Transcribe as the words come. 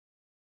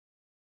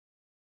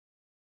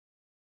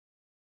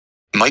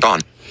Mic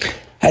on.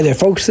 Hi there,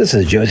 folks. This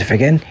is Joseph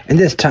again, and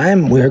this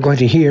time we're going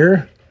to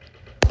hear...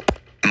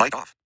 Mic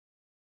off.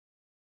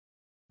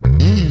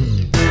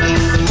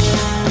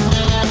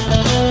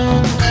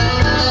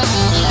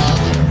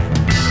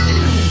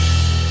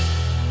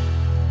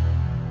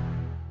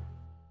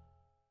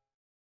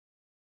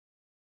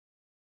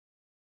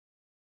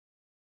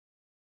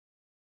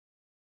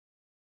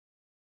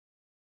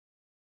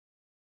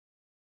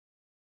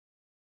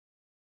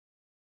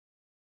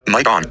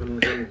 Mic on.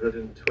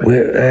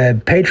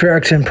 We're,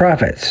 Patriarchs and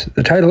Prophets.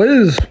 The title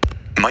is...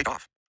 Mic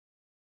off.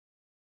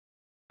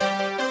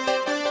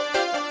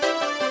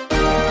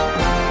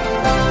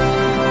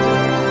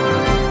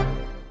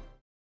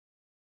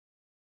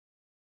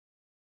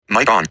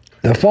 Mic on.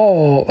 The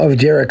Fall of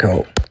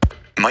Jericho.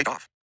 Mic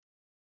off.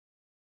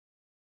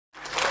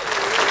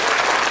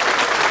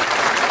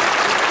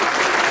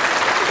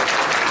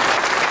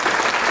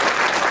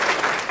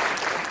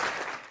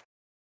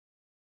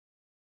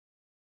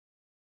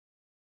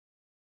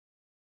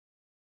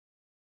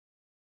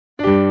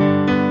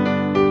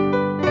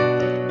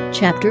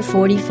 Chapter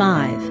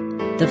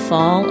 45, The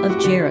Fall of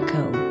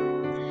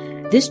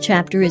Jericho. This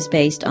chapter is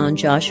based on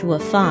Joshua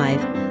 5,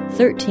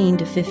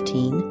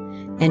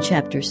 13-15, and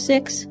chapter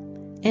 6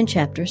 and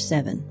chapter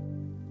 7.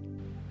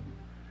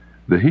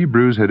 The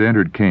Hebrews had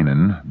entered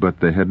Canaan,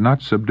 but they had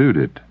not subdued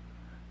it,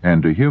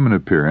 and to human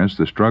appearance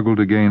the struggle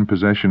to gain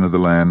possession of the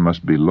land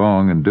must be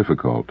long and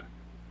difficult.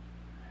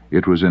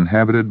 It was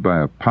inhabited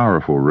by a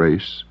powerful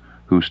race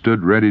who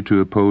stood ready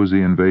to oppose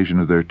the invasion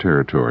of their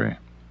territory.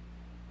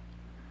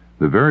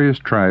 The various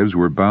tribes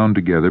were bound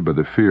together by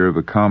the fear of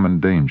a common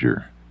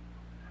danger.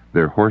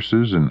 Their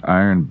horses and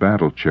iron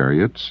battle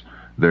chariots,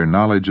 their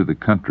knowledge of the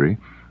country,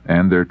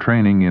 and their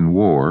training in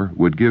war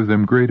would give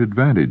them great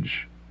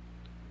advantage.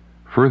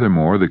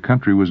 Furthermore, the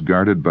country was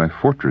guarded by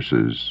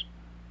fortresses,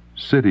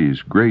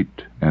 cities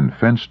great and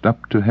fenced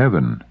up to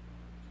heaven.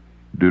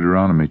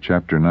 Deuteronomy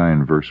chapter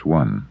 9, verse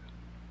 1.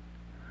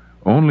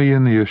 Only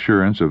in the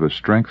assurance of a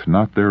strength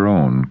not their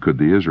own could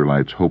the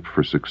Israelites hope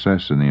for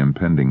success in the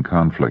impending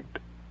conflict.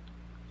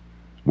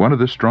 One of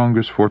the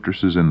strongest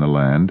fortresses in the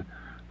land,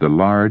 the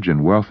large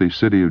and wealthy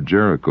city of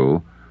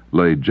Jericho,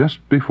 lay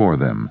just before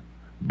them,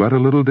 but a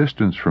little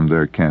distance from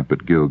their camp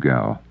at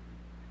Gilgal.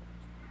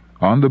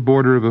 On the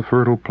border of a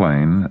fertile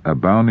plain,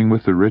 abounding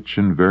with the rich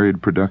and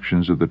varied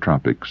productions of the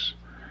tropics,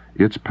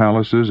 its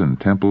palaces and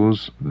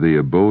temples the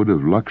abode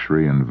of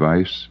luxury and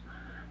vice,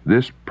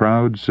 this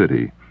proud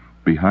city,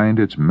 behind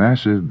its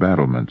massive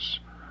battlements,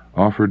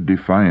 offered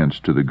defiance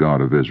to the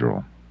God of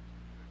Israel.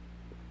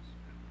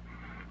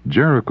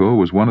 Jericho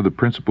was one of the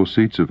principal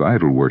seats of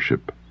idol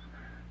worship,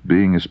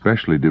 being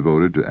especially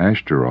devoted to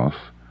Ashtaroth,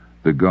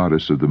 the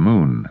goddess of the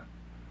moon.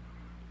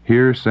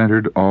 Here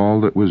centered all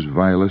that was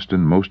vilest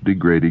and most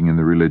degrading in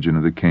the religion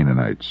of the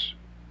Canaanites.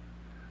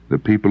 The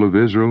people of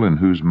Israel, in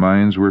whose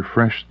minds were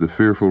fresh the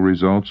fearful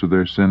results of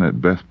their sin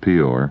at Beth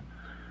Peor,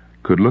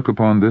 could look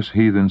upon this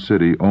heathen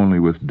city only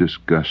with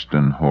disgust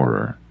and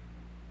horror.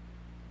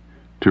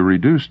 To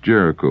reduce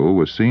Jericho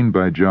was seen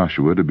by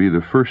Joshua to be the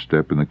first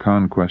step in the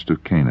conquest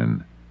of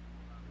Canaan.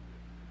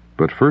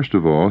 But first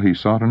of all he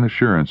sought an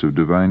assurance of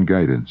divine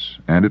guidance,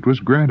 and it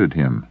was granted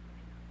him.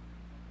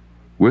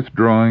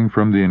 Withdrawing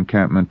from the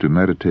encampment to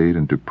meditate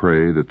and to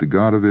pray that the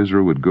God of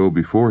Israel would go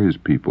before his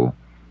people,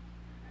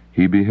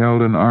 he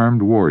beheld an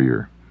armed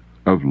warrior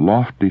of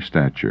lofty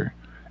stature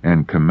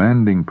and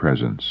commanding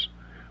presence,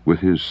 with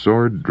his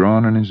sword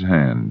drawn in his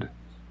hand.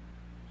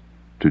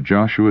 To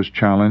Joshua's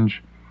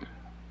challenge,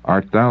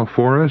 "Art thou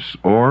for us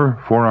or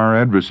for our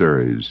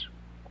adversaries?"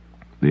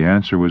 the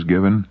answer was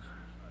given,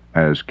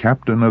 "As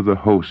captain of the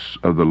hosts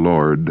of the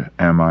Lord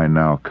am I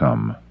now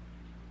come."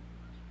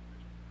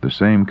 The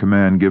same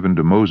command given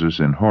to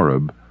Moses in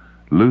Horeb,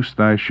 "Loose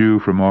thy shoe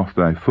from off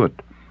thy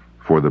foot,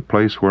 for the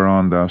place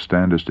whereon thou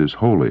standest is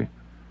holy,"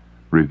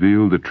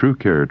 revealed the true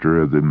character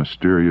of the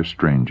mysterious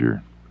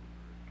stranger.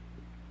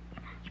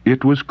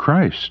 It was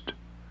Christ,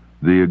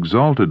 the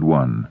exalted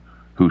one,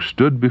 who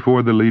stood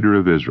before the leader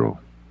of Israel.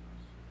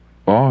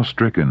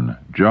 Awe-stricken,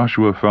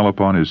 Joshua fell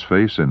upon his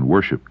face and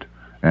worshipped,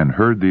 and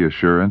heard the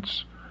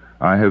assurance,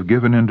 "I have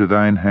given into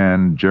thine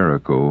hand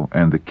Jericho,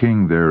 and the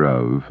king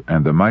thereof,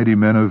 and the mighty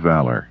men of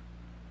valor."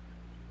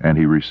 And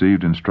he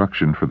received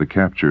instruction for the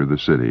capture of the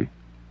city.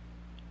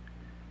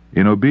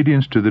 In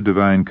obedience to the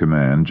divine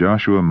command,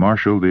 Joshua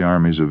marshaled the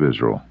armies of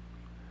Israel.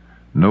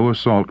 No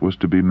assault was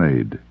to be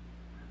made.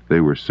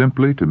 They were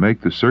simply to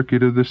make the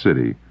circuit of the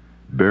city,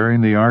 bearing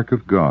the ark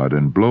of God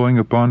and blowing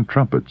upon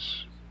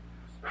trumpets.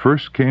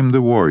 First came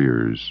the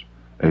warriors,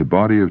 a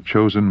body of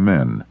chosen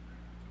men,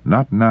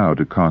 not now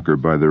to conquer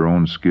by their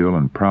own skill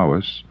and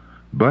prowess,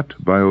 but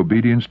by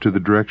obedience to the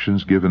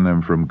directions given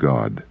them from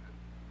God.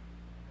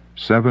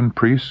 7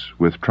 priests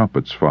with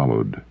trumpets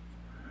followed.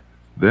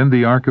 Then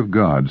the ark of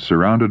God,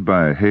 surrounded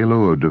by a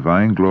halo of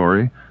divine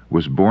glory,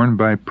 was borne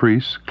by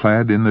priests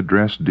clad in the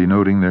dress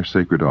denoting their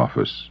sacred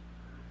office.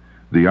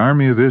 The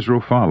army of Israel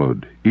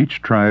followed,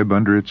 each tribe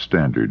under its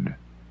standard.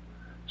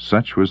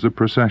 Such was the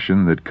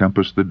procession that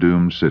compassed the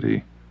doomed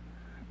city.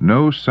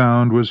 No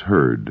sound was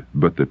heard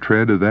but the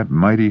tread of that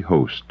mighty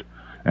host,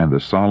 and the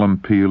solemn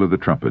peal of the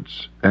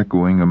trumpets,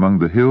 echoing among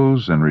the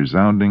hills and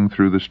resounding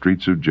through the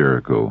streets of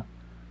Jericho.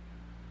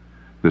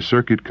 The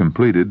circuit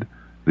completed,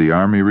 the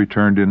army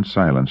returned in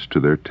silence to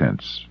their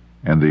tents,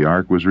 and the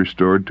ark was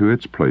restored to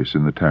its place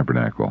in the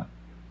tabernacle.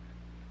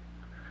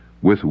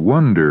 With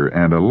wonder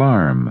and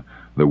alarm,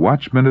 the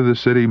watchmen of the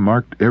city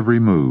marked every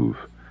move,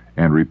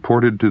 and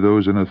reported to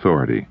those in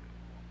authority.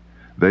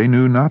 They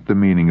knew not the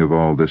meaning of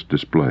all this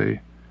display,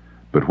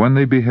 but when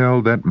they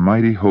beheld that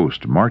mighty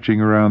host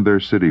marching around their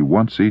city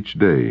once each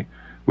day,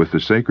 with the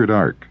sacred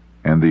ark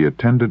and the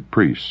attendant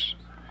priests,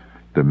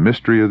 the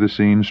mystery of the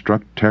scene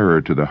struck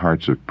terror to the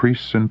hearts of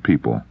priests and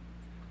people.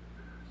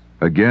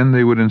 Again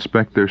they would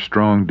inspect their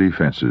strong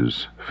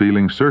defenses,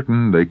 feeling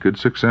certain they could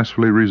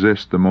successfully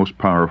resist the most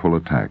powerful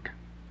attack.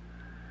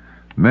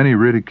 Many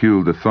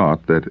ridiculed the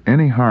thought that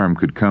any harm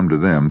could come to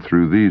them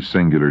through these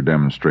singular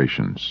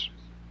demonstrations.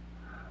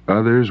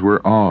 Others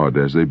were awed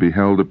as they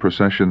beheld the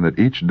procession that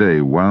each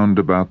day wound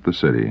about the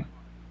city.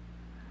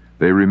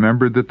 They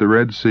remembered that the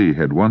Red Sea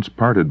had once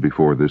parted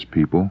before this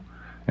people,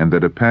 and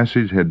that a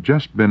passage had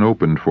just been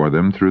opened for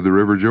them through the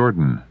river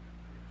Jordan.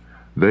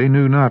 They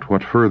knew not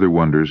what further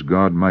wonders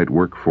God might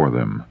work for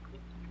them.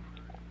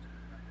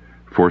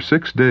 For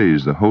 6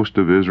 days the host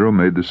of Israel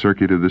made the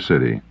circuit of the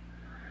city.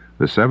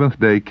 The 7th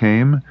day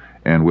came,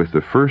 and with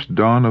the first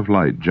dawn of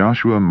light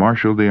Joshua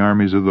marshaled the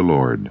armies of the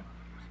Lord.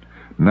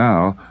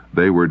 Now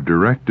they were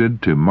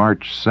directed to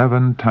march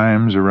 7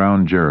 times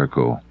around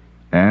Jericho,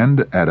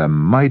 and at a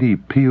mighty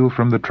peal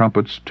from the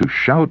trumpets to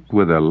shout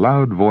with a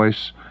loud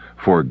voice,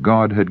 for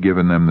God had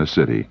given them the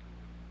city.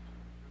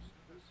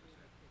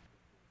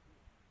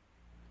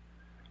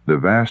 The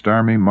vast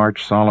army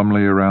marched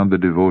solemnly around the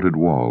devoted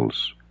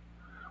walls.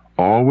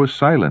 All was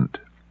silent,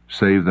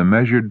 save the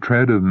measured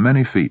tread of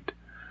many feet,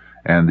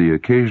 and the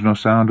occasional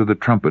sound of the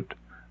trumpet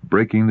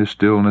breaking the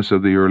stillness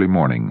of the early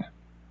morning.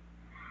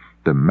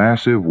 The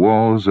massive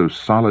walls of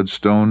solid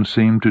stone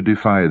seemed to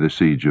defy the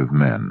siege of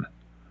men.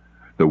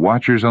 The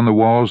watchers on the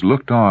walls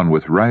looked on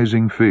with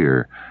rising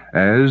fear,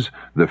 as,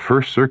 the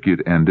first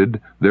circuit ended,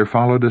 there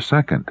followed a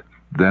second,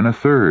 then a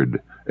third,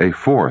 a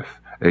fourth,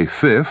 a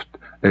fifth,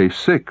 a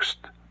sixth.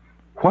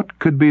 What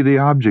could be the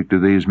object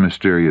of these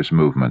mysterious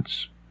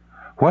movements?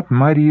 What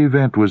mighty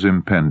event was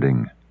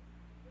impending?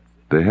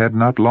 They had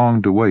not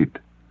long to wait.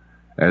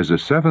 As the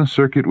 7th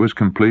circuit was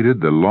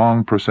completed, the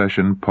long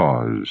procession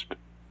paused.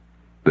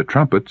 The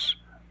trumpets,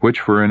 which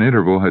for an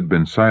interval had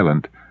been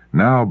silent,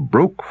 now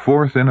broke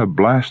forth in a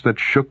blast that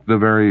shook the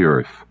very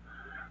earth.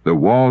 The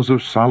walls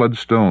of solid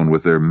stone,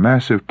 with their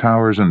massive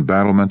towers and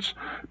battlements,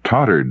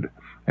 tottered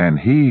and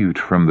heaved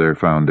from their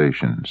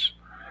foundations,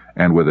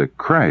 and with a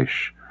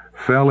crash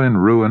fell in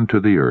ruin to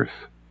the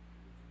earth.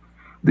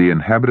 The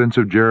inhabitants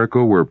of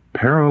Jericho were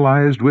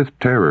paralyzed with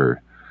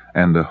terror,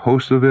 and the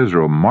hosts of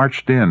Israel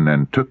marched in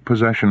and took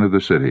possession of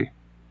the city.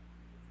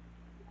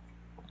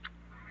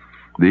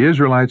 The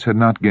Israelites had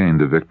not gained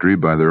the victory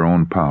by their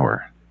own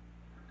power.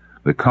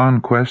 The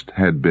conquest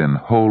had been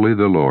wholly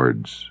the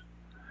Lord's,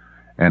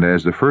 and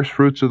as the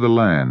firstfruits of the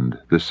land,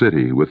 the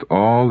city, with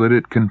all that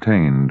it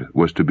contained,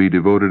 was to be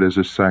devoted as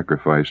a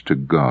sacrifice to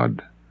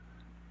God.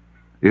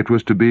 It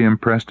was to be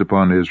impressed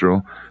upon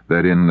Israel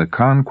that in the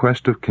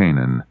conquest of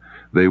Canaan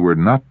they were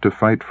not to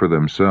fight for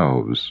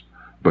themselves,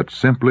 but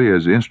simply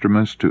as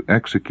instruments to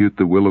execute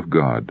the will of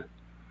God,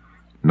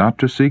 not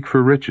to seek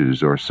for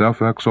riches or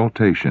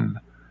self-exaltation,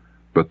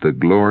 but the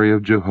glory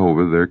of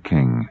Jehovah their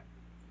King.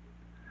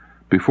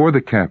 Before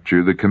the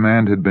capture the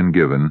command had been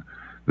given,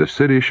 "The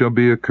city shall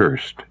be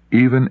accursed,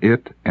 even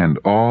it and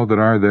all that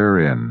are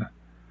therein.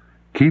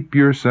 Keep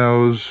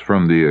yourselves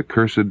from the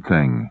accursed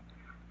thing,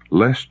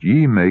 lest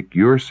ye make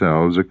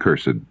yourselves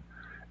accursed,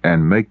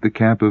 and make the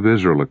camp of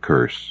Israel a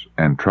curse,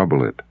 and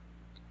trouble it."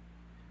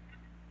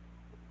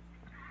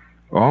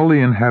 All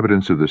the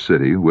inhabitants of the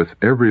city, with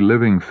every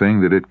living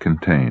thing that it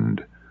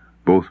contained,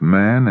 both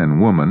man and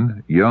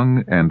woman,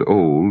 young and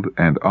old,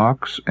 and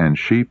ox and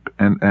sheep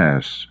and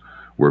ass,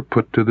 were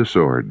put to the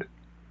sword.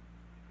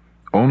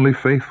 Only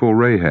faithful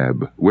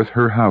Rahab, with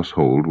her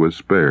household, was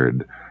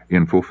spared,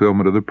 in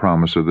fulfillment of the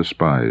promise of the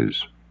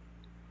spies.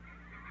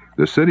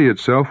 The city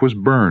itself was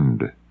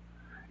burned.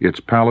 Its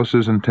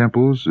palaces and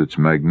temples, its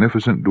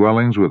magnificent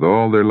dwellings with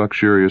all their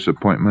luxurious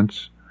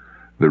appointments,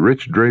 the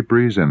rich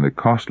draperies and the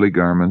costly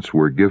garments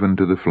were given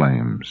to the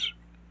flames.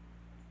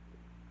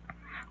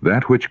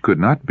 That which could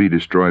not be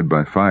destroyed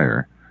by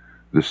fire,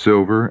 the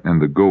silver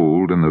and the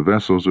gold and the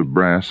vessels of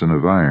brass and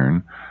of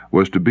iron,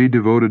 was to be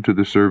devoted to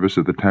the service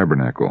of the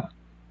tabernacle.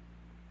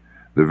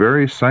 The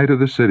very site of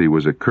the city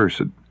was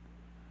accursed.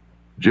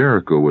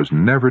 Jericho was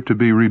never to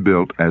be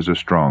rebuilt as a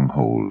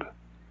stronghold.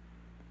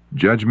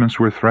 Judgments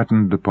were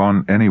threatened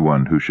upon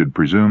anyone who should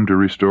presume to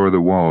restore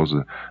the walls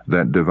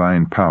that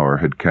divine power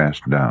had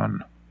cast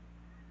down.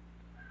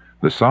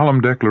 The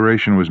solemn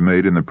declaration was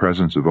made in the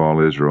presence of all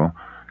Israel,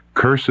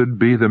 "Cursed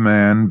be the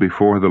man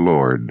before the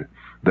Lord,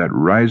 that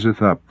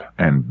riseth up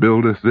and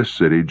buildeth this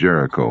city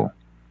Jericho.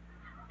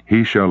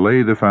 He shall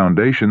lay the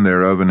foundation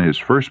thereof in his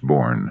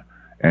firstborn,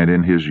 and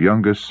in his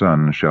youngest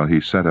son shall he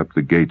set up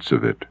the gates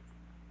of it.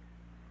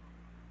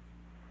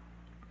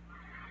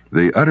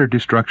 The utter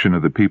destruction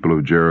of the people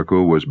of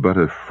Jericho was but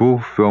a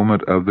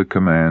fulfillment of the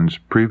commands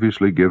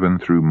previously given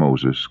through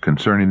Moses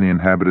concerning the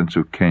inhabitants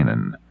of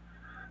Canaan.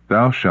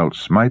 Thou shalt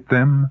smite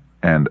them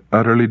and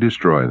utterly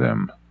destroy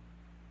them.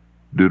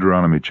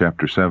 Deuteronomy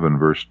chapter 7,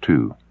 verse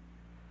 2.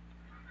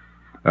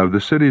 Of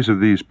the cities of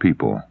these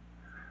people,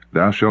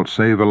 thou shalt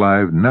save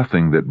alive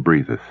nothing that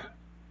breatheth.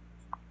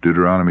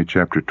 Deuteronomy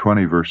chapter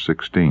 20, verse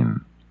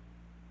 16.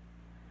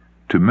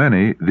 To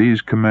many,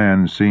 these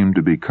commands seem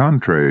to be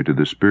contrary to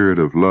the spirit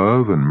of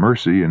love and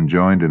mercy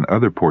enjoined in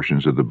other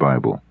portions of the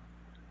Bible,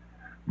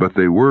 but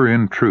they were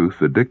in truth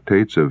the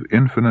dictates of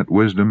infinite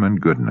wisdom and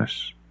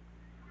goodness.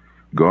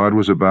 God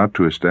was about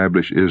to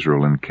establish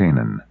Israel in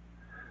Canaan,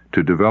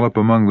 to develop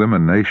among them a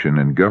nation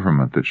and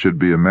government that should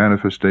be a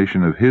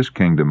manifestation of His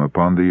kingdom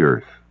upon the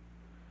earth.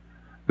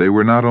 They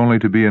were not only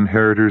to be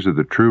inheritors of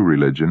the true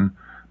religion,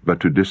 but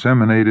to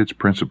disseminate its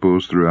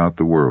principles throughout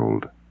the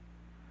world.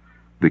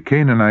 The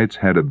Canaanites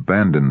had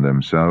abandoned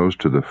themselves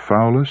to the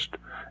foulest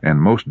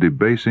and most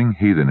debasing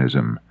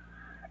heathenism,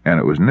 and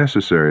it was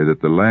necessary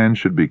that the land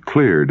should be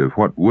cleared of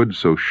what would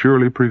so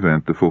surely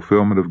prevent the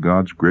fulfillment of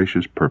God's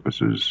gracious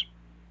purposes.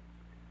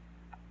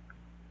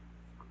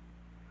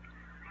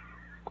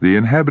 The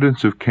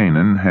inhabitants of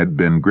Canaan had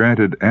been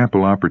granted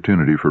ample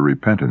opportunity for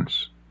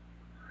repentance.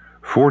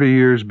 40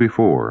 years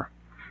before,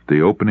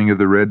 the opening of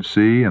the Red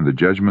Sea and the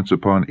judgments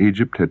upon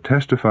Egypt had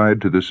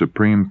testified to the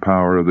supreme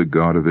power of the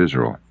God of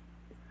Israel.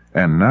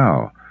 And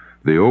now,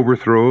 the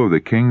overthrow of the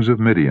kings of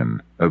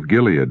Midian, of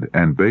Gilead,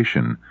 and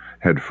Bashan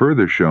had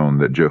further shown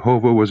that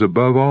Jehovah was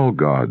above all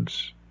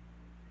gods.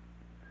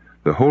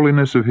 The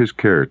holiness of His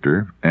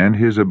character and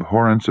His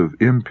abhorrence of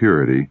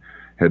impurity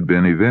had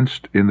been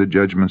evinced in the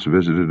judgments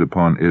visited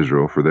upon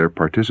Israel for their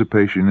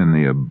participation in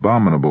the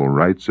abominable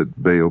rites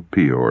at Baal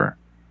Peor.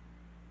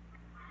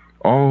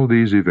 All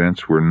these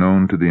events were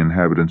known to the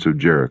inhabitants of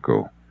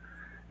Jericho,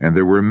 and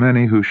there were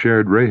many who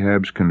shared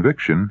Rahab's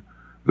conviction,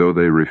 though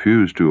they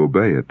refused to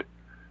obey it,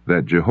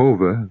 that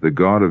Jehovah, the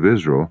God of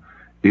Israel,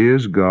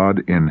 is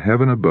God in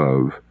heaven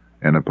above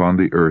and upon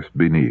the earth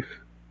beneath.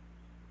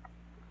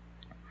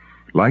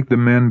 Like the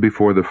men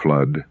before the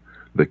flood,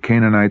 the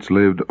Canaanites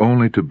lived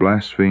only to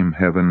blaspheme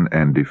heaven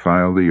and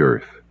defile the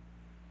earth.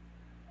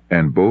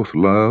 And both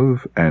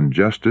love and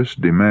justice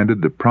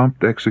demanded the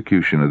prompt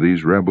execution of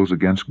these rebels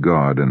against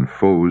God and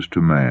foes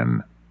to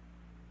man.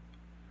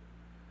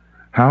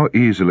 How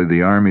easily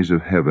the armies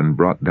of heaven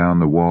brought down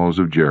the walls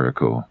of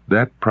Jericho,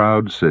 that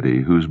proud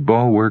city whose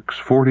bulwarks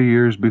 40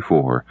 years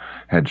before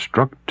had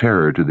struck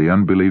terror to the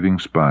unbelieving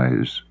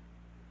spies.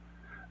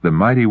 The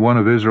mighty one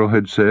of Israel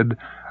had said,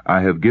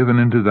 I have given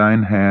into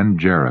thine hand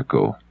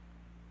Jericho.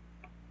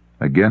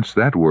 Against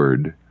that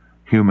word,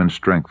 human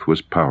strength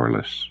was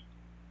powerless.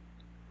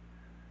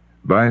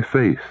 By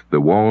faith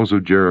the walls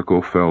of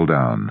Jericho fell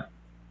down.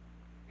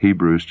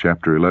 Hebrews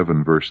chapter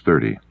 11, verse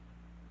 30.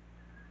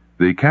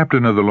 The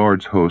captain of the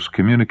Lord's host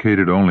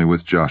communicated only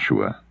with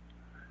Joshua.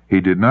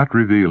 He did not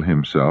reveal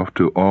himself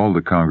to all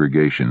the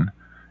congregation,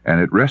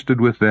 and it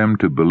rested with them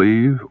to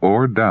believe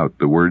or doubt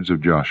the words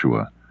of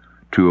Joshua,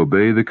 to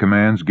obey the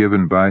commands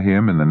given by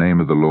him in the name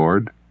of the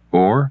Lord,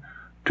 or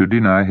to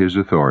deny his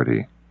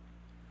authority.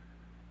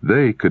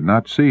 They could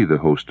not see the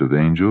host of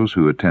angels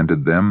who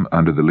attended them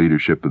under the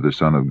leadership of the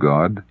Son of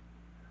God.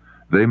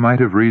 They might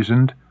have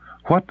reasoned,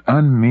 what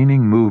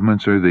unmeaning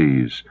movements are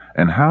these,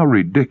 and how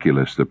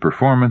ridiculous the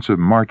performance of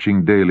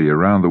marching daily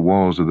around the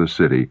walls of the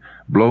city,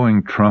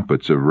 blowing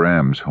trumpets of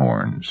ram's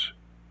horns.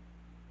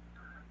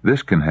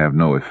 This can have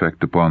no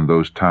effect upon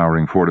those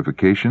towering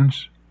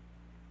fortifications.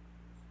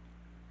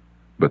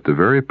 But the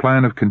very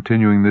plan of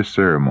continuing this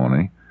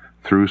ceremony,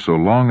 through so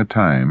long a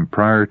time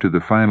prior to the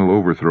final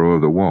overthrow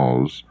of the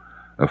walls,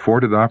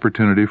 afforded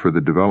opportunity for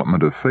the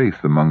development of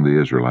faith among the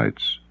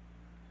Israelites.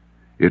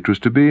 It was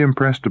to be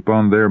impressed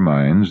upon their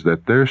minds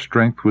that their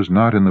strength was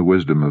not in the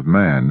wisdom of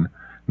man,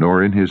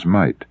 nor in his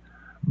might,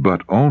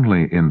 but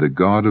only in the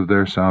God of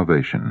their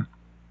salvation.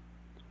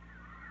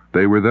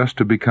 They were thus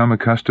to become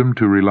accustomed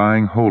to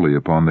relying wholly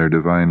upon their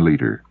divine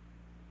leader.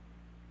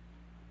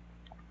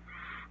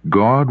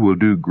 God will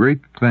do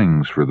great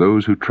things for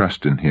those who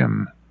trust in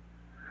Him.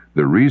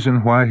 The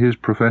reason why His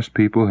professed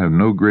people have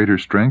no greater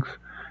strength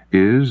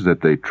is that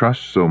they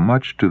trust so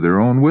much to their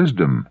own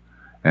wisdom,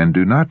 and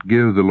do not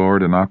give the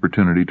Lord an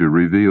opportunity to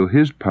reveal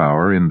His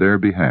power in their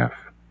behalf.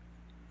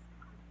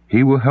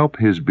 He will help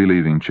His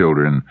believing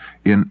children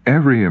in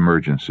every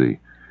emergency,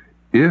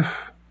 if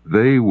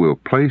they will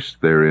place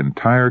their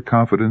entire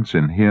confidence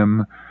in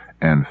Him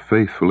and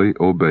faithfully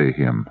obey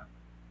Him.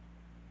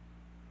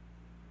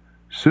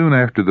 Soon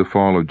after the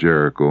fall of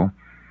Jericho,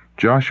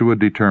 Joshua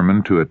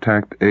determined to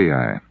attack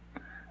Ai,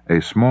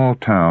 a small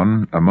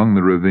town among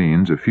the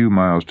ravines a few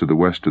miles to the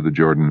west of the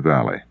Jordan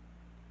Valley.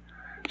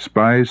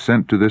 Spies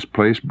sent to this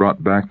place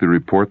brought back the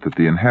report that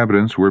the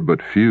inhabitants were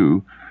but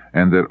few,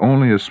 and that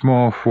only a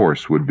small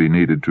force would be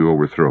needed to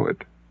overthrow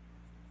it.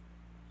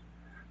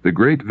 The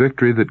great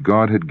victory that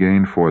God had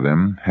gained for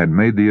them had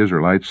made the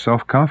Israelites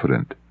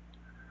self-confident.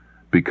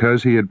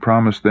 Because he had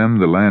promised them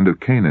the land of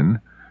Canaan,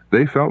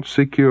 they felt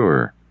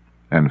secure,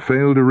 and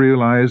failed to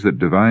realize that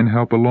divine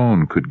help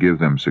alone could give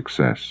them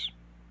success.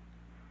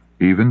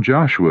 Even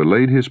Joshua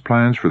laid his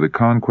plans for the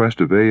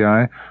conquest of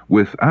Ai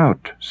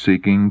without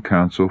seeking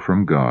counsel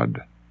from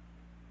God.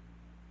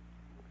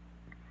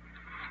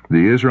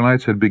 The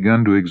Israelites had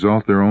begun to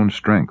exalt their own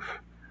strength,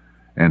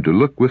 and to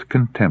look with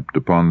contempt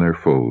upon their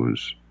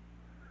foes.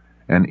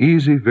 An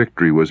easy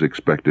victory was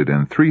expected,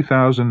 and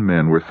 3,000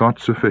 men were thought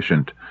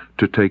sufficient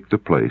to take the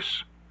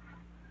place.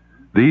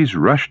 These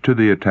rushed to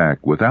the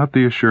attack without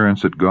the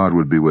assurance that God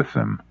would be with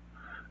them.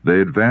 They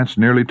advanced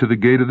nearly to the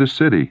gate of the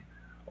city,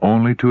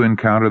 only to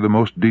encounter the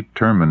most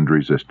determined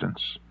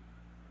resistance.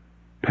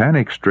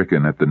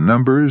 Panic-stricken at the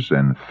numbers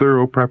and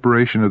thorough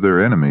preparation of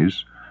their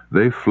enemies,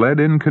 they fled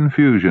in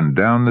confusion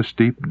down the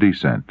steep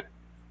descent.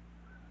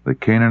 The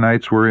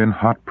Canaanites were in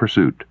hot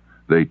pursuit.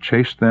 They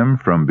chased them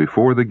from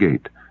before the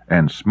gate,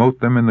 and smote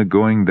them in the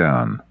going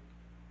down.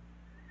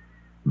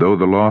 Though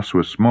the loss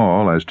was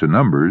small as to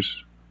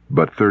numbers,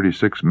 but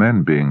 36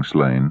 men being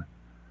slain,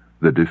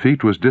 the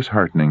defeat was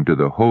disheartening to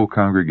the whole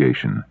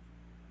congregation.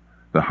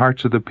 The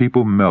hearts of the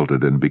people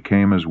melted and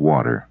became as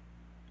water.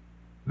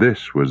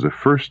 This was the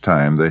first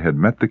time they had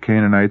met the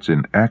Canaanites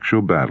in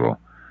actual battle,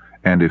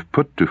 and if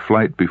put to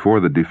flight before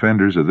the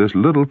defenders of this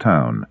little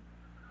town,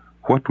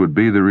 what would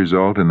be the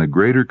result in the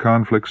greater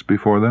conflicts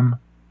before them?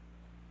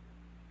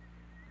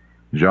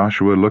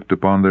 Joshua looked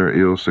upon their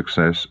ill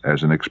success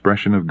as an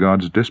expression of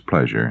God's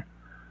displeasure,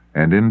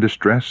 and in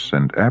distress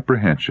and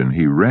apprehension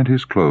he rent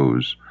his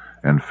clothes,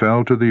 and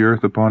fell to the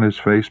earth upon his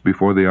face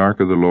before the ark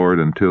of the Lord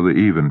until the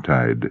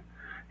eventide,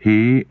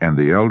 he and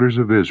the elders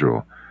of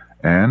Israel,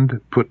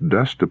 and put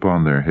dust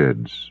upon their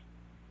heads.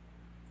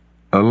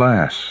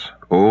 Alas,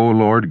 O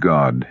Lord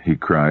God, he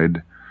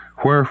cried,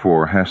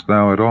 wherefore hast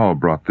thou at all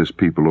brought this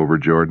people over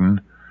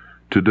Jordan,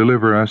 to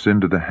deliver us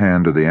into the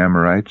hand of the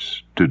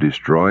Amorites, to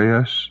destroy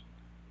us?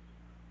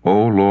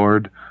 O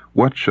Lord,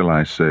 what shall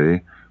I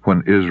say,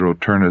 when Israel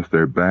turneth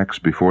their backs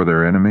before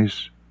their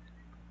enemies?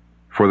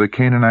 For the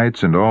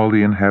Canaanites and all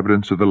the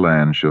inhabitants of the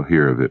land shall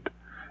hear of it,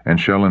 and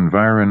shall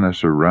environ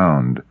us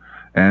around,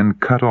 and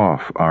cut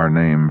off our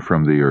name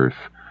from the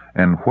earth.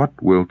 And what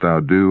wilt thou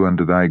do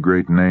unto thy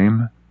great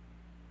name?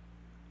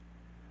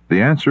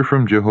 The answer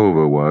from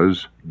Jehovah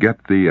was,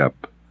 Get thee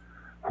up.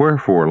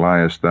 Wherefore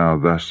liest thou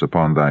thus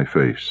upon thy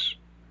face?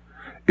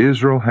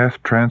 Israel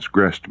hath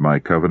transgressed my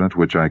covenant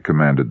which I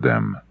commanded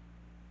them.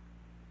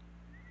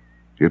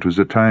 It was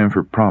a time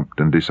for prompt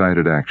and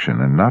decided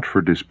action, and not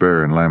for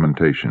despair and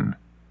lamentation.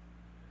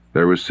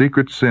 There was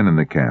secret sin in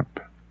the camp,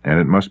 and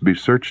it must be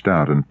searched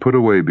out and put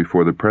away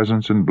before the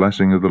presence and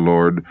blessing of the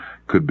Lord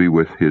could be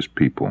with his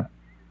people.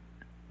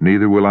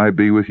 Neither will I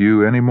be with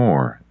you any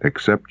more,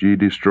 except ye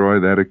destroy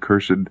that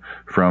accursed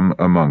from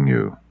among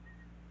you.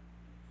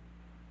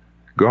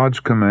 God's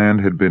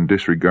command had been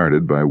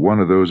disregarded by one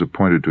of those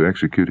appointed to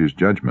execute his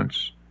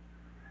judgments,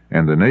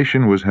 and the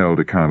nation was held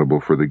accountable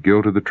for the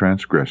guilt of the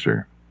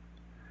transgressor.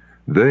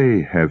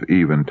 They have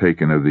even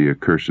taken of the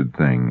accursed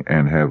thing,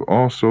 and have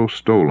also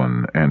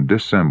stolen and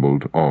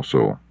dissembled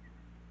also.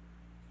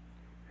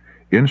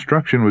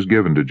 Instruction was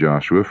given to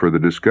Joshua for the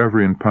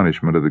discovery and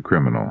punishment of the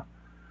criminal.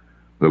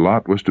 The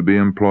lot was to be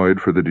employed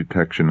for the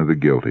detection of the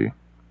guilty.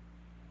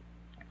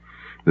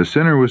 The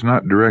sinner was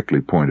not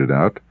directly pointed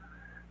out,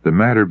 the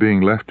matter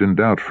being left in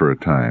doubt for a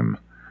time,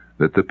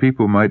 that the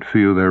people might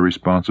feel their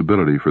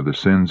responsibility for the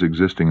sins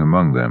existing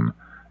among them,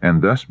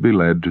 and thus be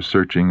led to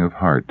searching of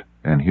heart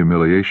and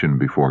humiliation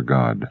before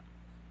God.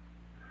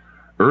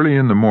 Early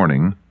in the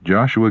morning,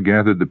 Joshua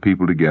gathered the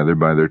people together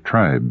by their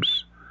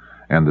tribes,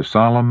 and the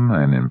solemn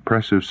and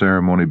impressive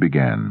ceremony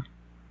began.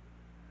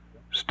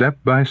 Step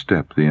by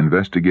step the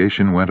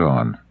investigation went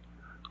on.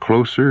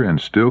 Closer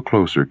and still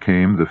closer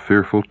came the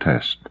fearful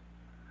test.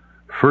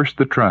 First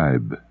the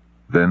tribe,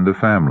 then the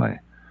family,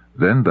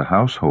 then the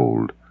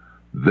household,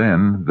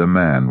 then the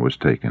man was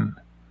taken.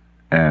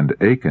 And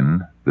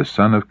Achan, the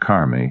son of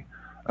Carmi,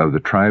 of the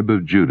tribe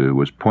of Judah,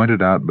 was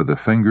pointed out by the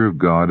finger of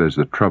God as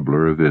the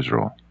troubler of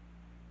Israel.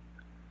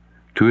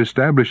 To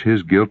establish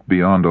his guilt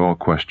beyond all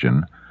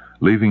question,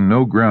 leaving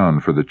no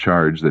ground for the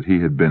charge that he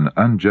had been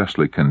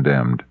unjustly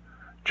condemned,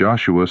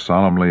 Joshua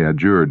solemnly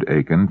adjured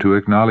Achan to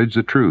acknowledge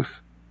the truth.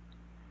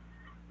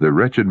 The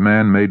wretched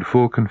man made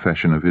full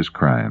confession of his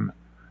crime.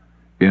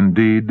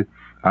 Indeed,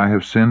 I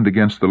have sinned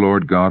against the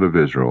Lord God of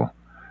Israel.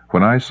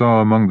 When I saw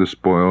among the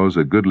spoils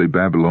a goodly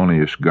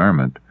Babylonish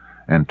garment,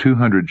 and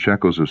 200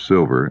 shekels of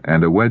silver,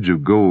 and a wedge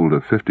of gold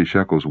of 50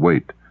 shekels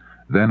weight,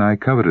 then I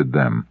coveted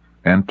them,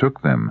 and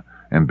took them,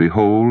 and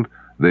behold,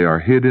 they are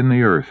hid in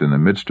the earth in the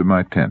midst of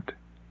my tent.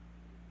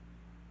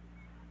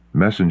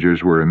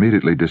 Messengers were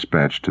immediately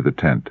dispatched to the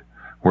tent,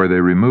 where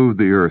they removed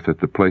the earth at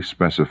the place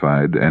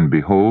specified, and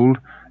behold,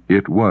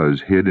 it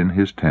was hid in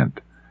his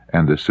tent,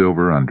 and the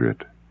silver under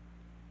it.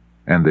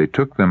 And they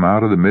took them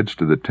out of the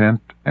midst of the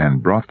tent,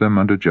 and brought them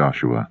unto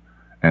Joshua,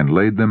 and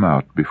laid them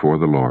out before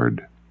the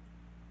Lord.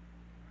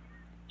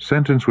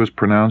 Sentence was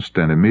pronounced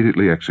and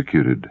immediately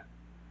executed.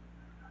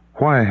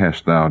 "Why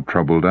hast thou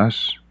troubled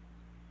us?"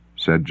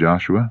 said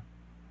Joshua.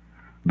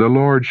 "The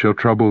Lord shall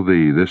trouble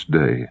thee this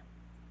day."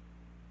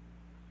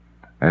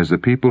 As the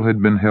people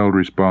had been held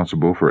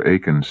responsible for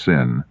Achan's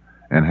sin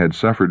and had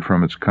suffered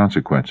from its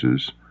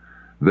consequences,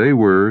 they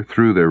were,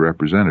 through their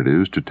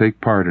representatives, to take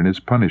part in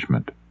its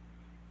punishment.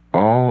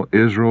 All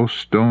Israel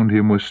stoned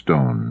him with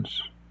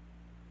stones.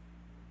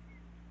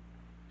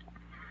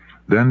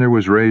 Then there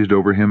was raised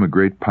over him a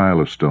great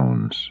pile of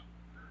stones,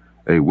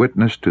 a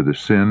witness to the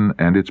sin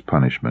and its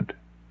punishment.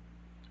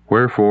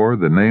 Wherefore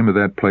the name of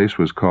that place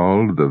was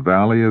called the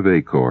Valley of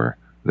Achor,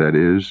 that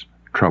is,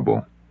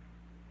 Trouble.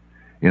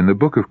 In the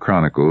book of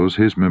Chronicles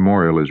his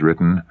memorial is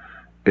written,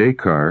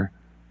 Achor,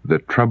 the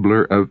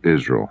troubler of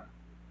Israel.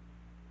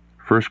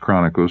 1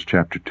 Chronicles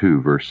chapter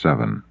 2, verse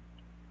 7.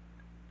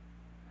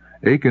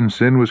 Achan's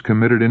sin was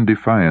committed in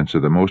defiance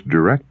of the most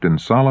direct and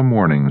solemn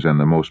warnings and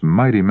the most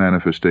mighty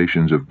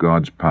manifestations of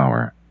God's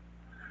power.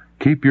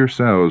 "Keep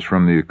yourselves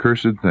from the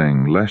accursed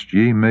thing, lest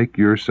ye make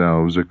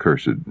yourselves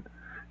accursed,"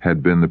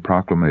 had been the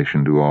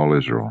proclamation to all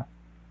Israel.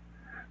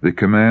 The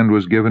command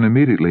was given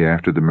immediately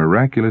after the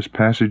miraculous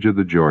passage of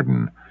the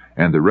Jordan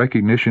and the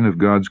recognition of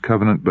God's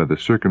covenant by the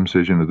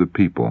circumcision of the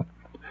people,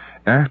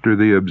 after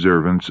the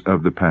observance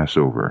of the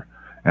Passover,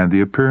 and the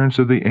appearance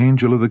of the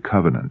angel of the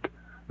covenant,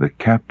 the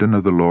captain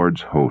of the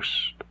Lord's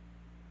host.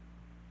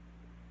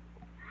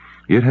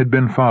 It had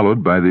been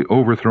followed by the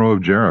overthrow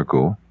of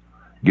Jericho,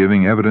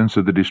 giving evidence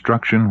of the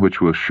destruction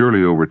which will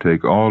surely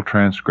overtake all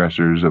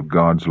transgressors of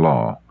God's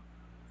law.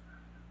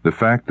 The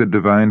fact that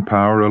divine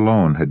power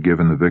alone had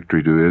given the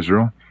victory to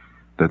Israel,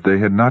 that they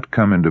had not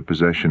come into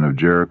possession of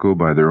Jericho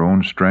by their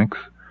own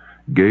strength,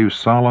 gave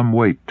solemn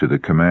weight to the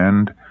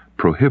command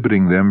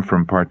prohibiting them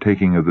from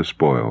partaking of the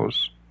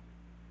spoils.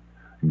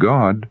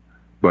 God,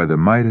 by the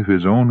might of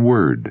his own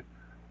word,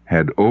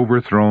 had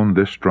overthrown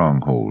this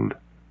stronghold.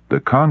 The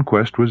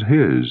conquest was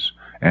his,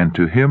 and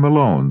to him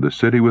alone the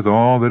city with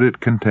all that it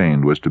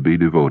contained was to be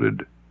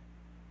devoted.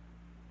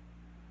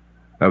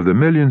 Of the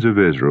millions of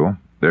Israel,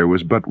 there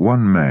was but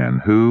one man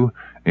who,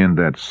 in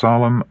that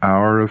solemn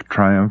hour of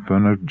triumph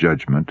and of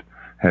judgment,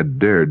 had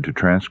dared to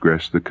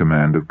transgress the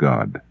command of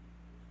God.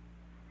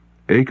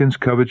 Achan's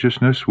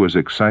covetousness was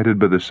excited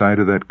by the sight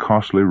of that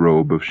costly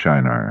robe of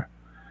Shinar.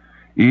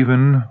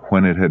 Even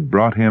when it had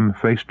brought him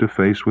face to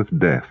face with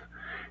death,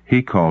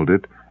 he called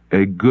it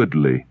a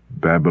goodly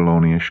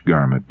Babylonish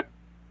garment.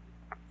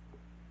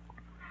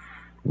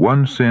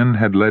 One sin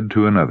had led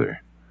to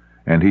another,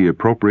 and he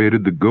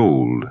appropriated the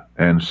gold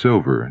and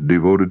silver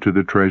devoted to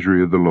the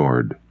treasury of the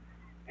Lord.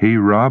 He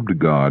robbed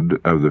God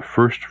of the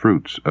first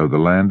fruits of the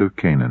land of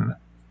Canaan.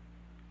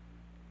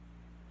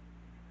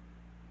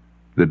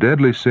 The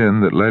deadly sin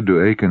that led to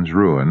Achan's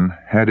ruin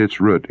had its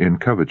root in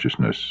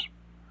covetousness.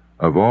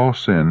 Of all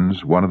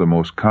sins, one of the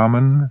most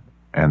common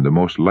and the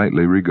most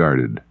lightly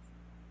regarded.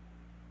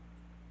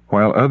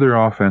 While other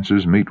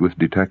offenses meet with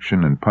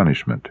detection and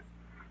punishment,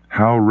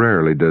 how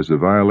rarely does the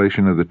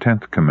violation of the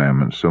 10th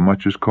commandment so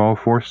much as call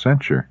forth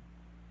censure?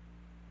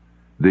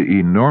 The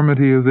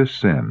enormity of this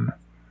sin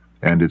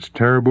and its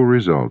terrible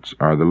results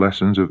are the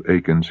lessons of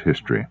Achan's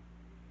history.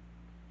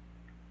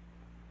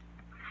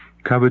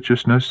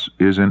 Covetousness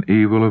is an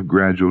evil of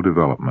gradual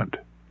development.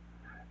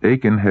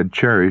 Achan had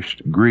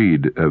cherished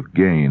greed of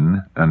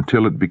gain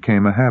until it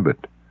became a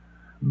habit,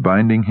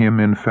 binding him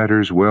in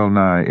fetters well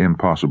nigh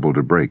impossible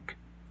to break.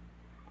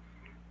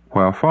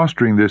 While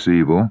fostering this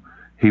evil,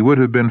 he would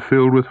have been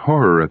filled with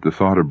horror at the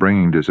thought of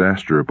bringing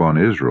disaster upon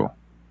Israel.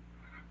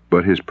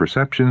 But his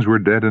perceptions were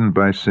deadened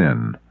by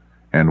sin,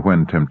 and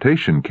when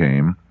temptation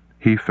came,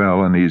 he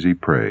fell an easy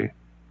prey.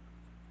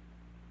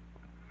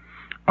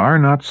 Are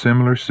not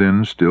similar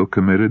sins still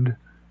committed,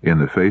 in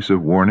the face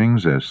of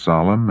warnings as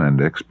solemn and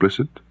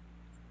explicit?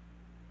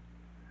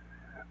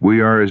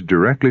 We are as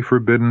directly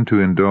forbidden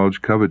to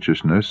indulge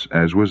covetousness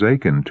as was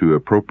Achan to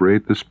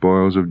appropriate the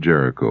spoils of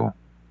Jericho.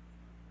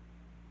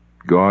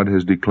 God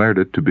has declared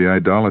it to be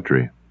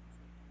idolatry.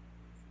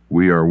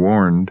 We are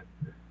warned,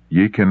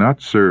 "Ye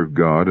cannot serve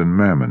God and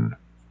mammon."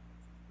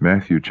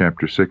 Matthew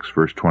chapter 6,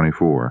 verse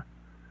 24.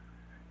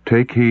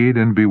 Take heed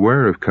and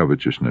beware of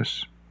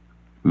covetousness.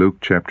 Luke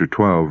chapter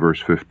 12, verse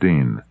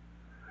 15.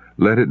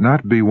 Let it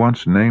not be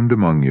once named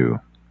among you.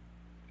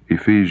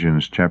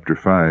 Ephesians chapter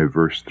 5,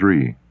 verse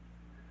 3.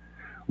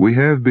 We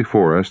have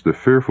before us the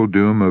fearful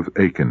doom of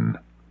Achan,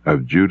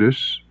 of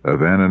Judas,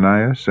 of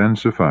Ananias, and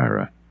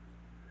Sapphira.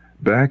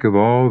 Back of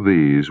all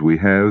these we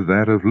have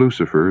that of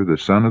Lucifer, the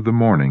son of the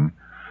morning,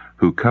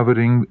 who,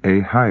 coveting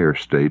a higher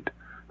state,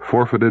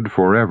 forfeited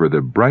forever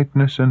the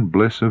brightness and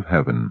bliss of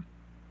heaven.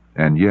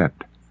 And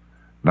yet,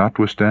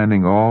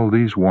 notwithstanding all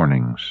these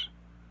warnings,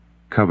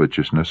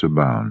 covetousness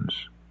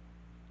abounds.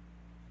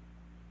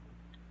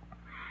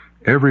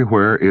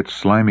 Everywhere its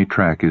slimy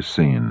track is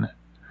seen.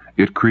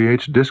 It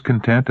creates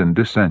discontent and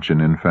dissension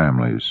in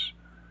families.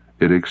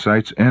 It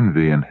excites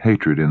envy and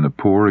hatred in the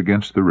poor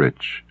against the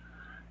rich.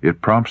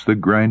 It prompts the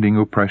grinding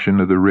oppression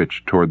of the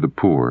rich toward the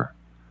poor.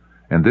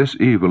 And this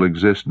evil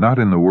exists not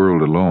in the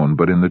world alone,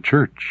 but in the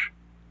church.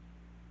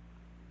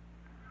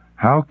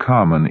 How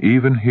common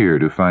even here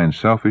to find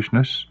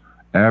selfishness,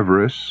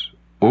 avarice,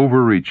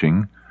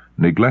 overreaching,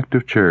 neglect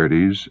of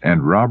charities,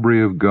 and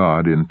robbery of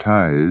God in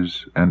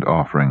tithes and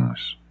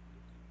offerings.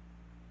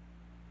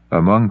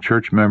 Among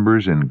church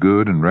members in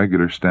good and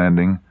regular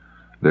standing,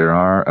 there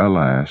are,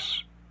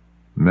 alas,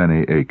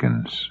 many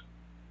Achans.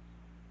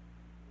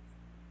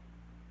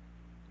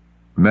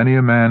 Many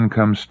a man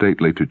comes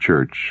stately to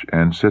church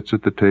and sits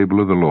at the table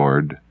of the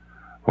Lord,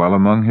 while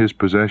among his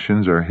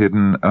possessions are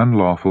hidden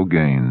unlawful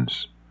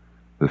gains,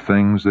 the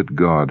things that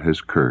God has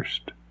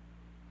cursed.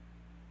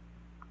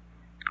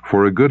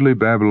 For a goodly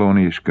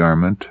Babylonish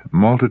garment,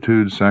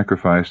 multitudes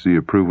sacrifice the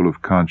approval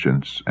of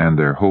conscience and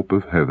their hope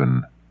of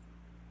heaven.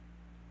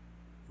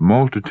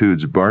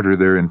 Multitudes barter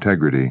their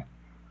integrity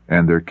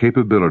and their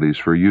capabilities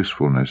for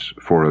usefulness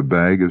for a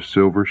bag of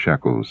silver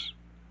shekels.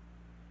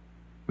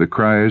 The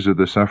cries of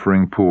the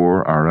suffering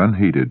poor are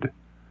unheeded.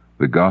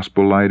 The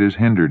gospel light is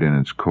hindered in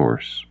its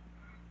course.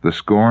 The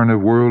scorn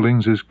of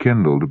worldlings is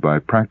kindled by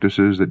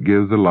practices that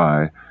give the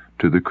lie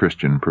to the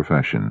Christian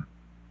profession.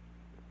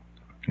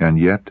 And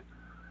yet,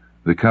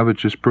 the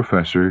covetous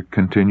professor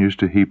continues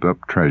to heap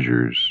up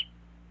treasures.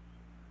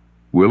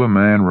 Will a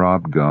man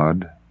rob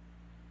God?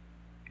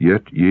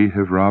 Yet ye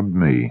have robbed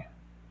me.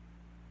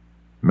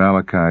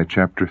 Malachi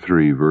chapter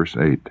 3, verse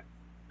 8,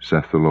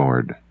 saith the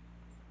Lord.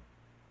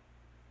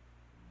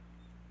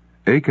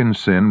 Achan's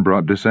sin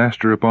brought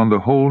disaster upon the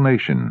whole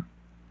nation.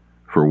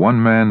 For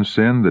one man's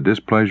sin, the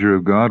displeasure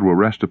of God will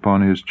rest upon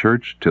his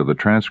church till the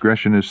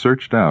transgression is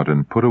searched out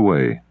and put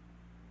away.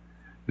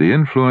 The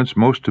influence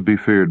most to be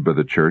feared by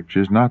the church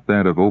is not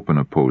that of open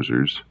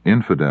opposers,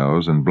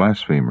 infidels, and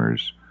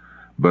blasphemers,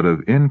 but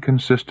of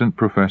inconsistent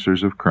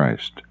professors of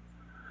Christ.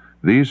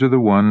 These are the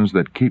ones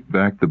that keep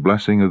back the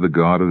blessing of the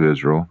God of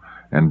Israel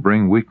and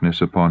bring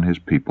weakness upon his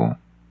people.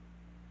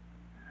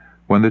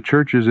 When the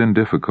church is in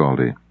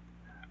difficulty,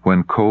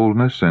 when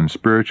coldness and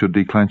spiritual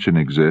declension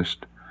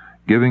exist,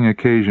 giving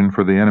occasion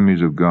for the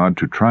enemies of God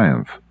to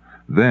triumph,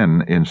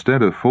 then,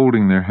 instead of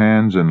folding their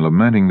hands and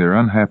lamenting their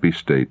unhappy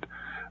state,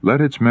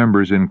 let its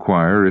members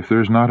inquire if there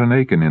is not an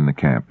Achan in the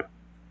camp.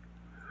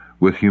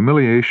 With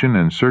humiliation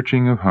and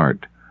searching of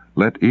heart,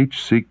 let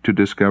each seek to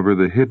discover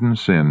the hidden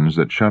sins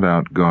that shut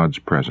out God's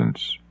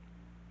presence.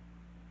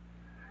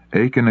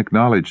 Achan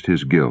acknowledged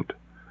his guilt,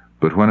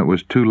 but when it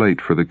was too late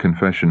for the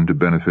confession to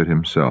benefit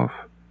himself.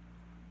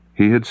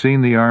 He had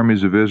seen the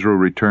armies of Israel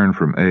return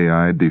from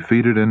Ai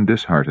defeated and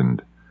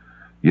disheartened.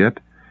 Yet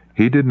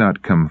he did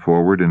not come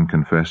forward and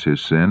confess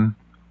his sin.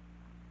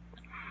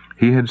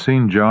 He had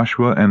seen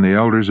Joshua and the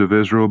elders of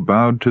Israel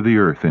bowed to the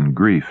earth in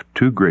grief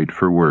too great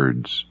for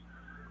words.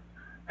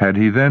 Had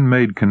he then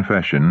made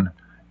confession,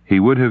 he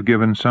would have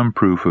given some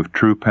proof of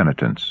true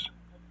penitence,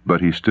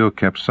 but he still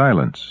kept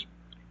silence.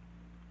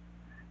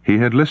 He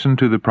had listened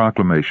to the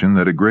proclamation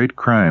that a great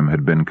crime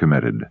had been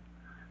committed,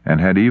 and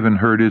had even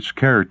heard its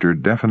character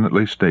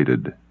definitely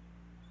stated.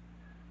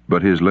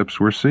 But his lips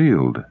were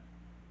sealed.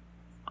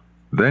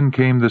 Then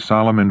came the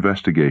solemn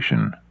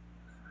investigation.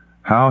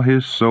 How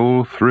his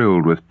soul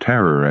thrilled with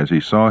terror as he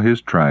saw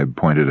his tribe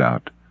pointed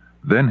out,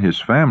 then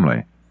his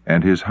family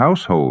and his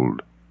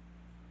household.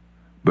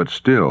 But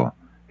still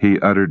he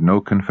uttered no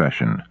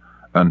confession,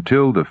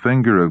 until the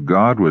finger of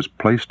God was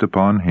placed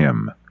upon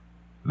him.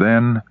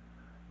 Then,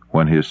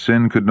 when his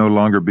sin could no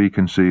longer be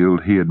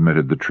concealed, he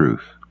admitted the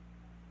truth.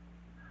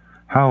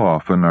 How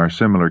often are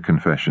similar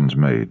confessions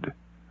made?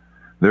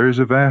 There is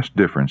a vast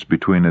difference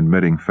between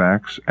admitting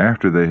facts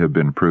after they have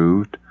been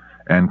proved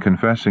and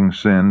confessing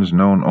sins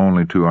known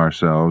only to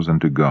ourselves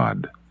and to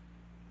God.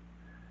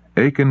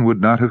 Achan would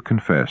not have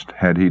confessed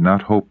had he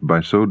not hoped by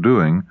so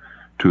doing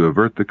to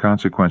avert the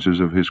consequences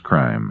of his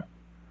crime.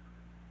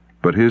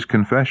 But his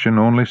confession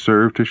only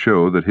served to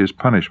show that his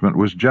punishment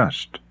was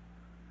just.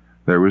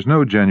 There was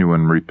no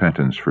genuine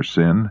repentance for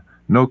sin,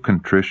 no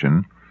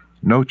contrition,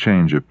 no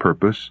change of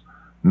purpose,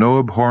 no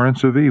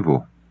abhorrence of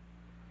evil.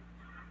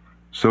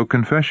 So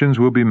confessions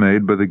will be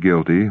made by the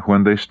guilty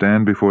when they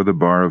stand before the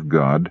bar of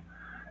God,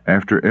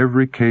 after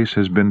every case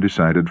has been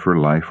decided for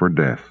life or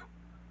death.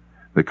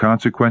 The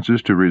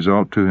consequences to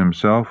result to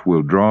himself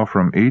will draw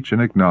from each an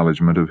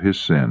acknowledgment of his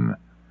sin.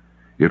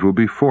 It will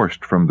be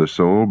forced from the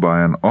soul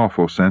by an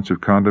awful sense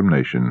of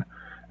condemnation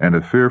and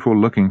a fearful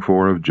looking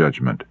for of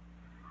judgment.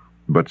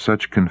 But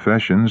such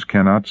confessions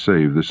cannot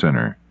save the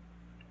sinner.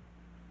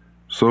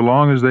 So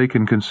long as they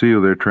can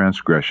conceal their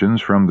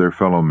transgressions from their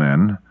fellow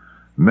men,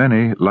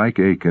 many, like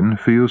Achan,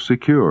 feel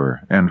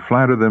secure and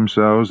flatter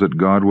themselves that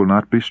God will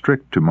not be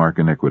strict to mark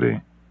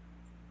iniquity.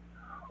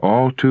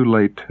 All too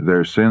late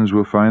their sins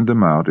will find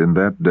them out in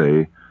that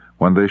day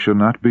when they shall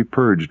not be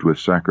purged with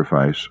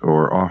sacrifice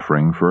or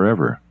offering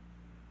forever.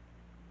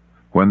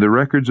 When the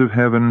records of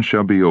heaven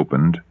shall be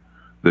opened,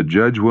 the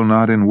judge will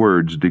not in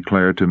words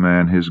declare to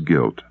man his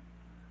guilt,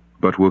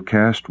 but will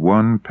cast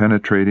one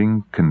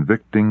penetrating,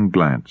 convicting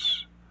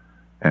glance,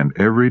 and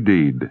every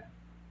deed,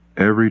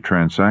 every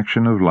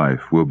transaction of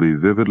life will be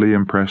vividly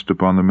impressed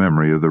upon the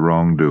memory of the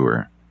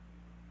wrongdoer.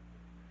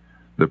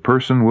 The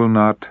person will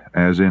not,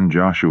 as in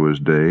Joshua's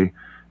day,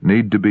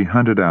 need to be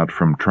hunted out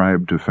from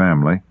tribe to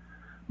family,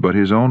 but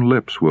his own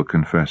lips will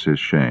confess his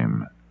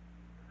shame.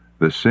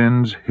 The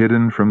sins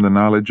hidden from the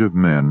knowledge of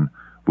men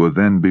will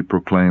then be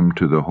proclaimed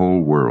to the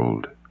whole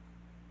world.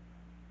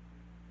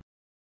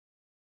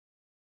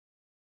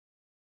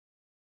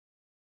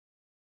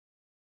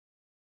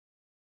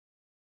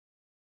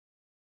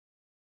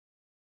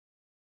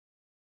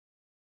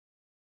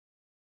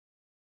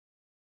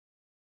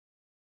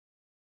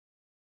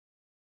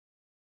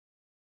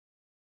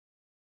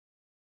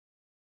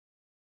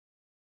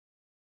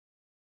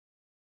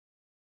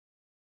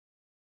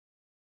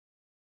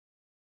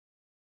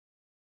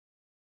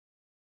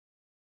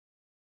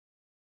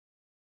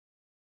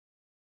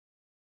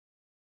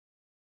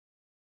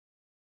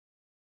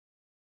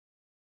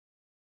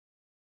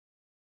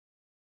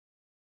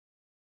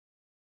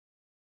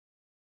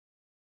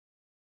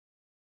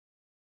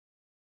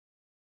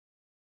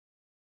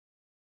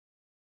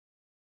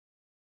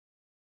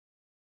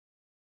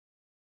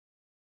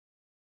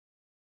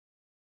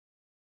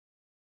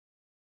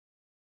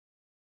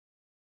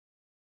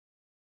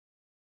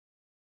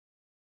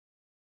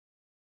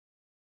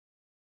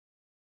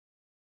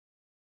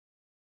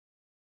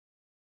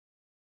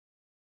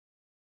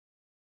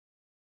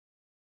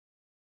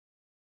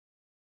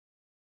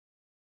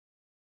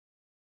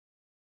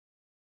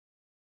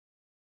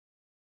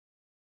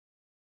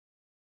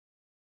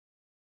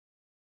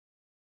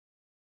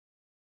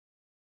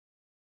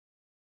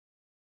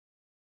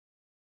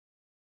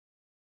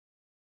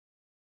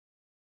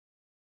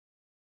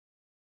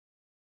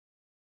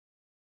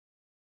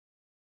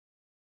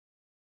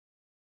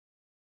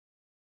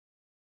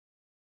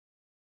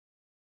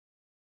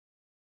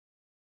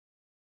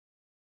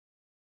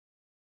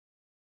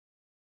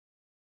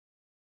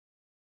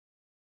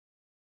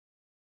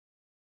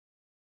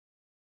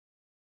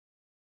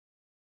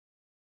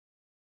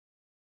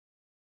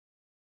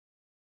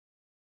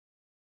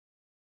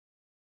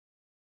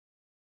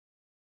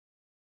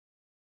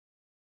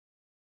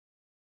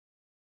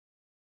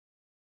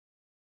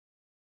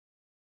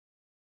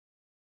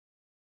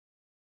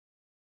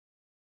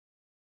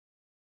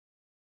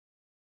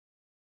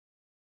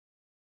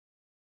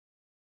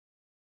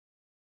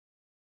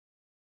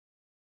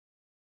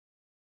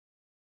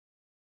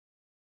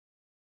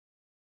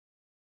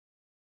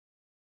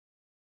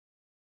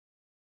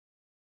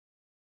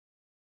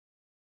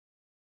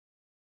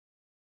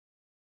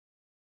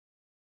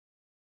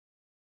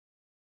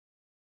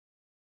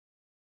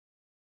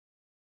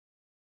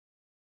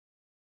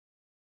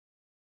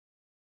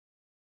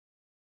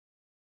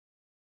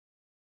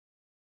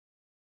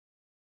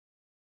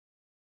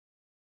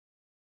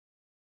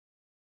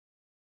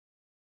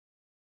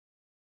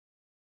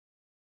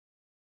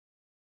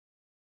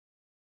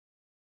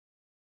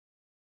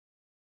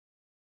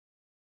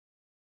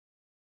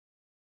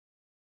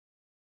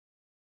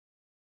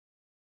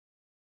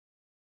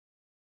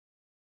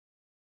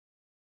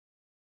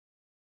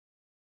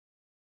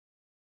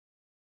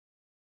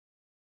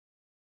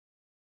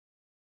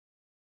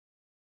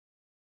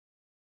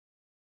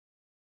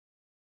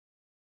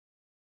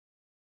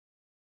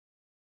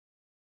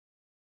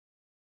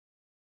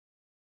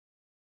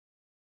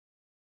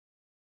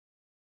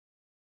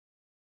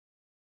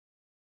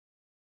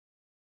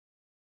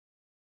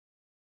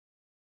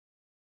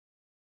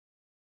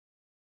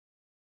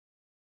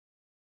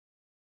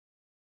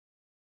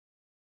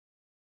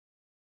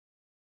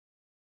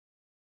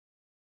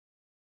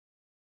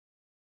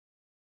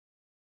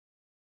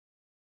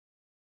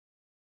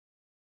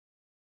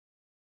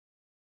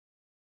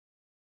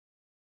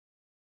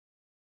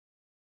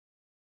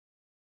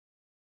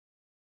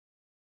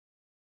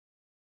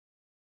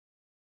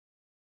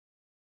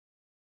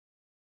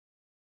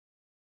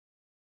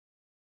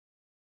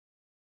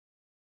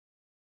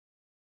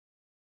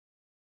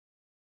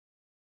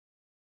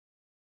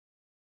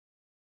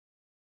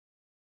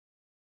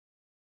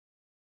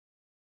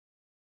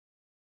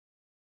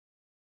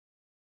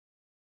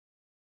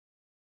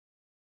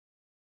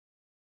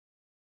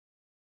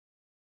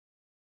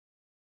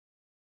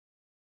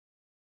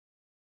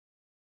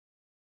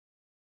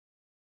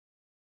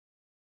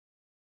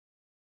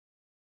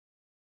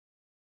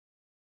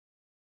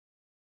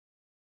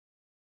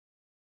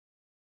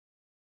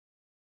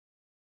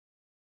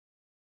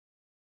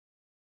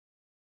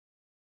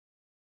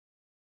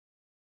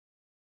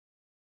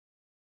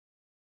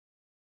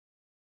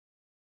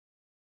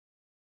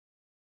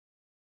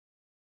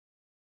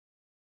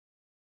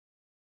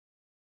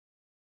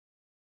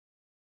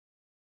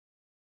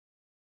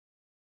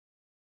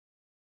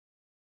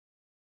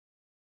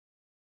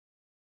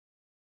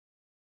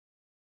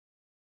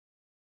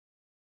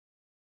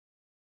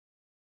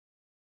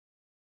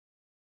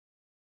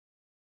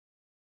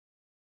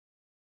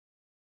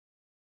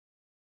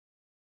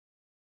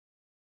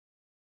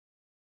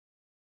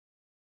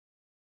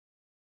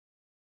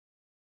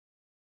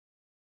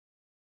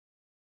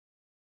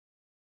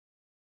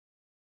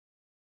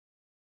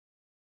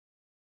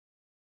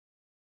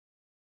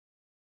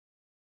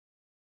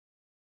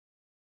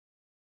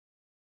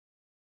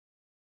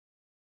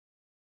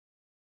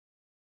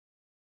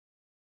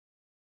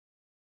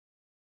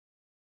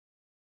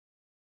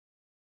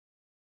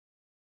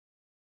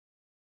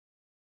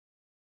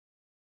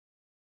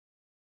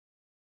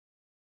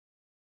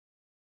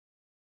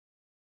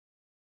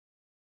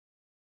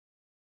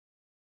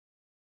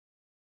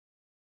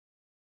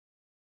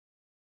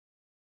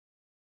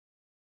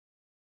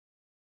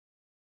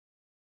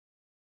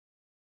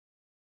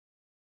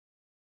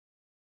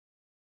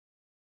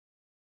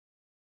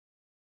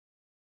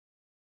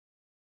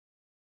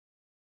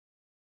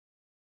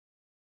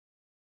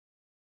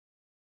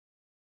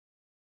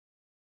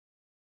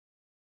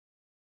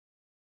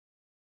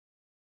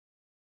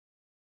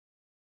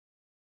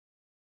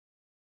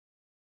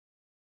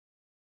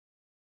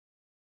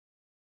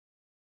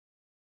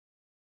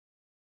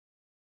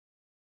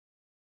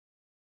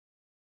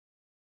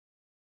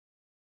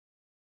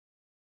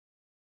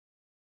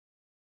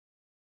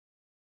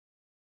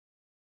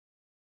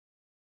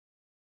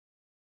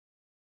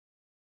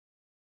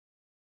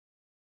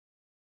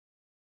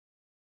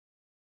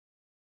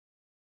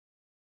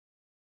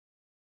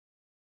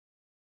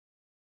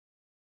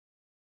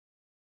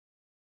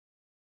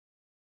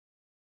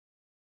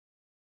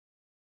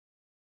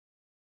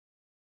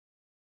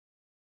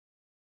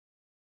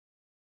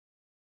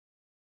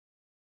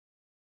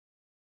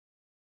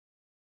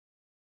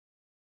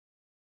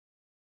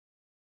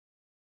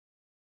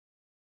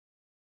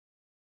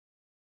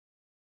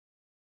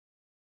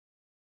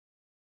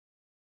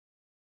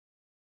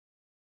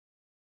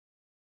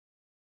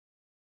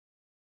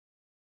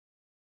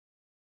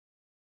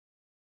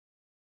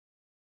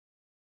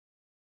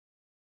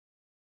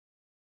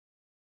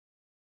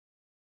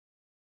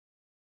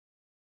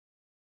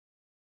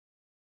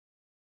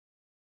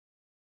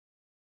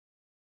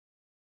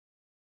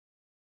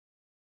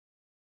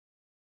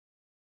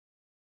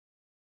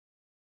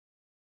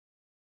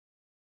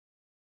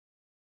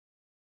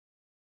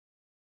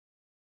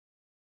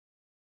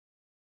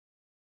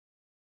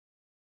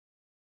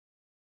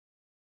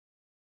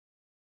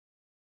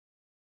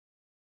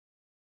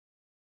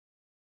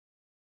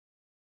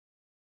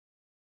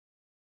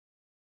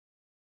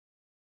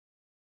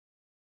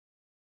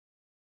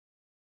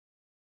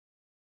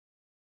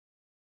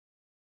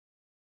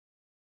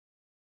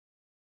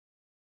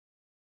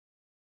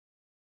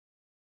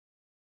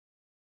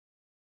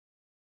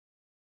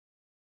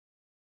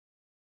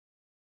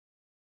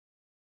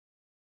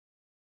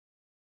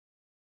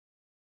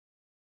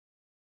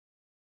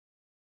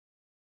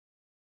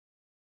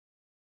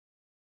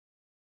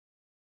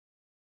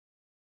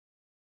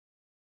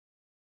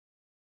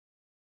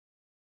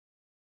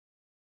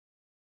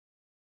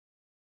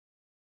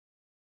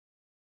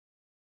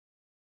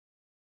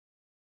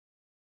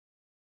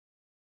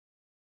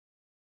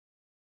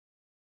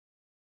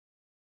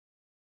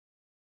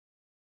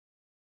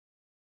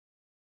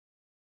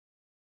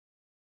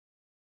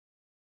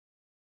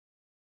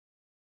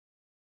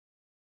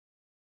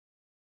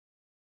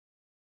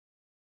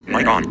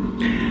 Mic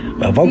on.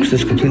 Well, folks,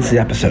 this completes the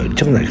episode.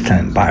 Till next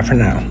time, bye for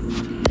now.